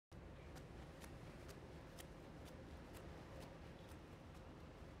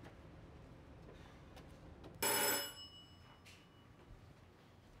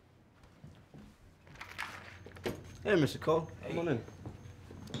Hey, Mr. Cole. Come on in.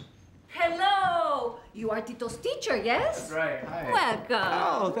 Hello! You are Tito's teacher, yes? That's right. Hi.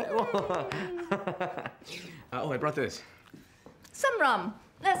 Welcome. Oh, I brought this. Some rum.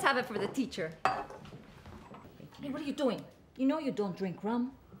 Let's have it for the teacher. Hey, what are you doing? You know you don't drink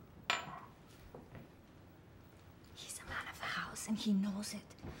rum. He's a man of the house and he knows it.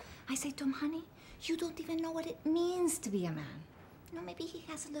 I say to him, honey, you don't even know what it means to be a man. You know, maybe he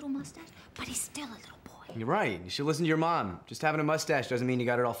has a little mustache, but he's still a little boy. You're right. You should listen to your mom. Just having a mustache doesn't mean you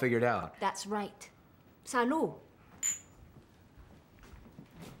got it all figured out. That's right. Salud.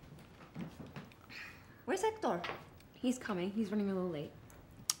 Where's Hector? He's coming. He's running a little late.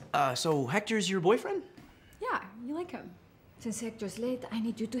 So Hector's your boyfriend? Yeah, you like him. Since Hector's late, I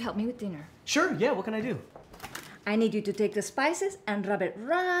need you to help me with dinner. Sure, yeah, what can I do? I need you to take the spices and rub it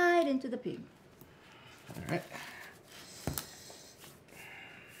right into the pig. All right.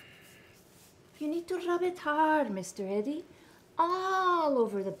 You need to rub it hard, Mr. Eddie. All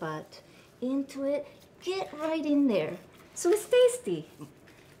over the butt. Into it. Get right in there. So it's tasty.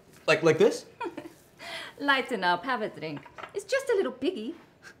 Like this? Lighten up. Have a drink. It's just a little piggy.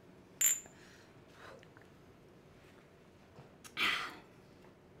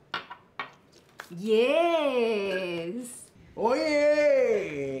 Yes.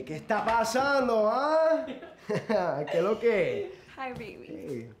 Oye, ¿qué está pasando, ah? ¿Qué es lo que? Hi, baby.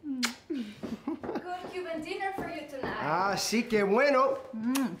 Hey. Good Cuban dinner for you tonight. Ah, sí, qué bueno.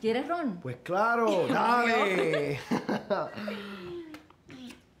 ¿Quieres ron? Pues claro, dale.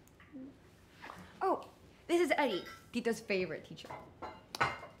 Oh, this is Eddie, Tito's favorite teacher.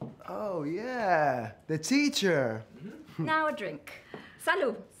 Oh, yeah, the teacher. Now a drink.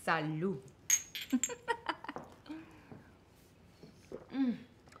 Salud. Salud.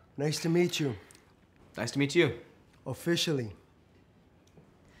 Nice to meet you. Nice to meet you. Officially.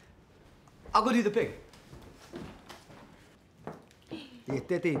 I'll go do the pig. Y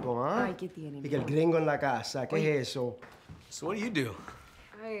este tipo, ¿ah? Ay, ¿qué tiene? Y que el gringo en la casa, ¿qué es eso? So what do you do?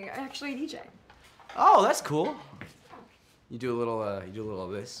 I actually DJ. Oh, that's cool. You do a little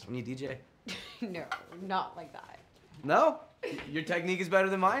of this when you DJ? No, not like that. No? Your technique is better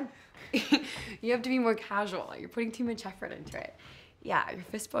than mine? You have to be more casual. You're putting too much effort into it. Yeah, your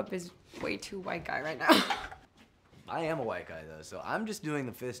fist bump is way too white guy right now. I am a white guy, though, so I'm just doing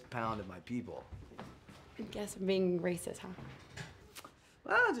the fist pound of my people. I guess I'm being racist, huh?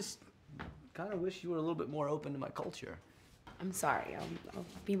 Well, I just kind of wish you were a little bit more open to my culture. I'm sorry. I'll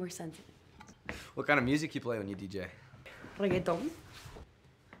be more sensitive. What kind of music you play when you DJ? Reggaeton?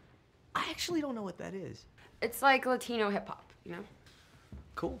 I actually don't know what that is. It's like Latino hip hop, you know?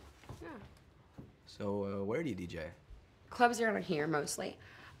 Cool. Yeah. So, where do you DJ? Clubs around here mostly.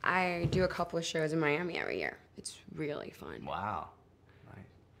 I do a couple of shows in Miami every year. It's really fun. Wow. Nice.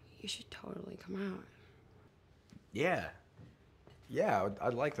 You should totally come out. Yeah. Yeah,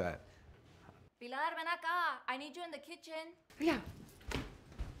 I'd like that. Pilar, ven acá. I need you in the kitchen. Yeah.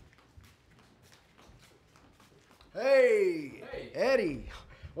 Hey, Hey. Eddie.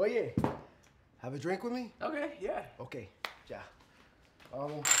 Oye, have a drink with me? Okay, yeah. Ok, ya.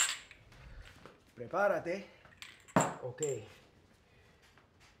 Vamos. Prepárate. Ok.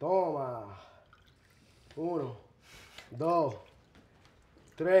 Toma. 1, 2,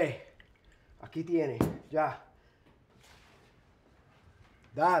 3. Aquí tiene. Ya.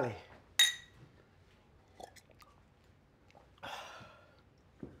 Dale.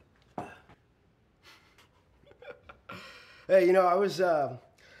 Hey, you know, I was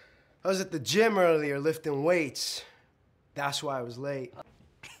at the gym earlier lifting weights. That's why I was late.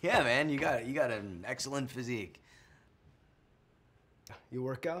 Yeah, man, you got an excellent physique. You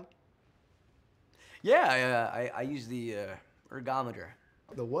work out? Yeah, I use the ergometer.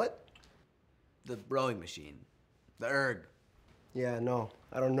 The what? The rowing machine. The erg. Yeah, no,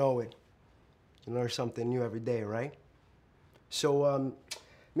 I don't know it. You learn something new every day, right? So,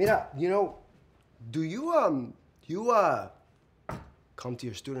 mira, you know, do you come to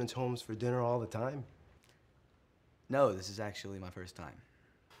your students' homes for dinner all the time? No, this is actually my first time.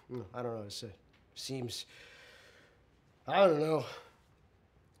 I don't know, it seems, I don't know,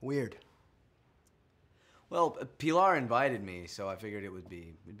 weird. Well, Pilar invited me, so I figured it'd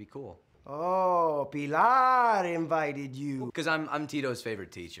be cool. Oh, Pilar invited you. Because I'm Tito's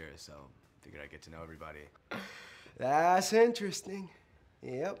favorite teacher, so figured I'd get to know everybody. That's interesting.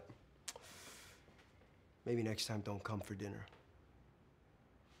 Yep. Maybe next time don't come for dinner.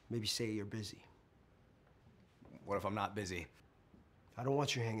 Maybe say you're busy. What if I'm not busy? I don't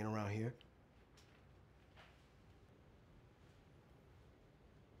want you hanging around here.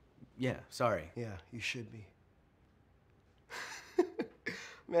 Yeah, sorry. Yeah, you should be.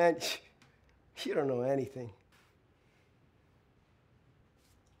 Man, you don't know anything.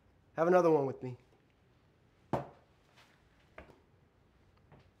 Have another one with me.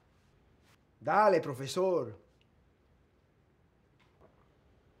 Dale, profesor.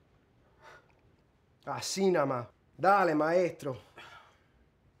 Así nada más. Dale, maestro.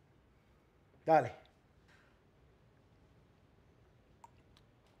 Dale.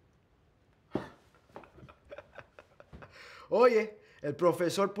 Oye, el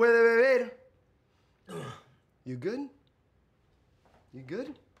profesor puede beber. You good? You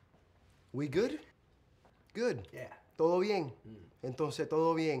good? We good? Good. Yeah. ¿Todo bien? Entonces,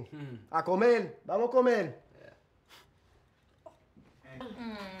 todo bien. A comer. Vamos a comer.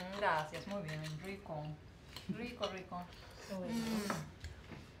 Gracias, muy bien, rico. Rico, rico.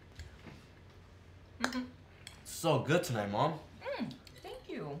 So good tonight, Mom. Thank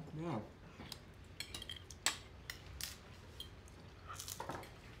you. Yeah.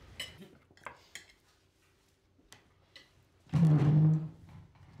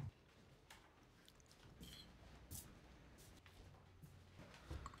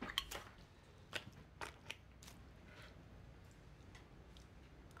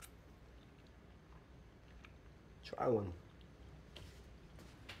 Try one.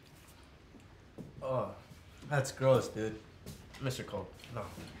 Oh, that's gross, dude. Mr. Cole, no.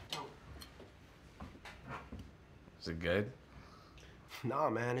 Is it good? Nah,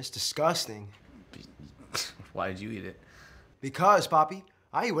 man, it's disgusting. Why did you eat it? Because, Poppy,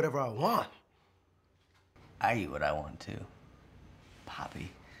 I eat whatever I want. I eat what I want to.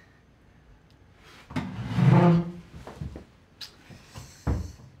 Poppy.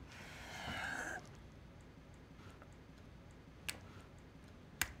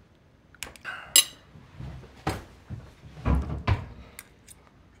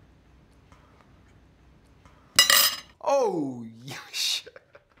 Oh,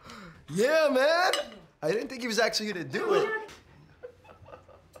 yeah, man. I didn't think he was actually gonna do it.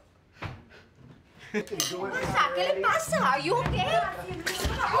 ¿Qué le pasa? Are you okay?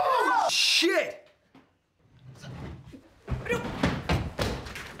 Oh, shit! Mira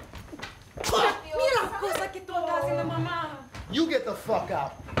las cosas que tú estás haciendo, mamá. You get the fuck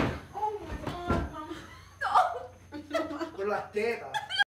out. Oh my God, mamá. Con las tetas.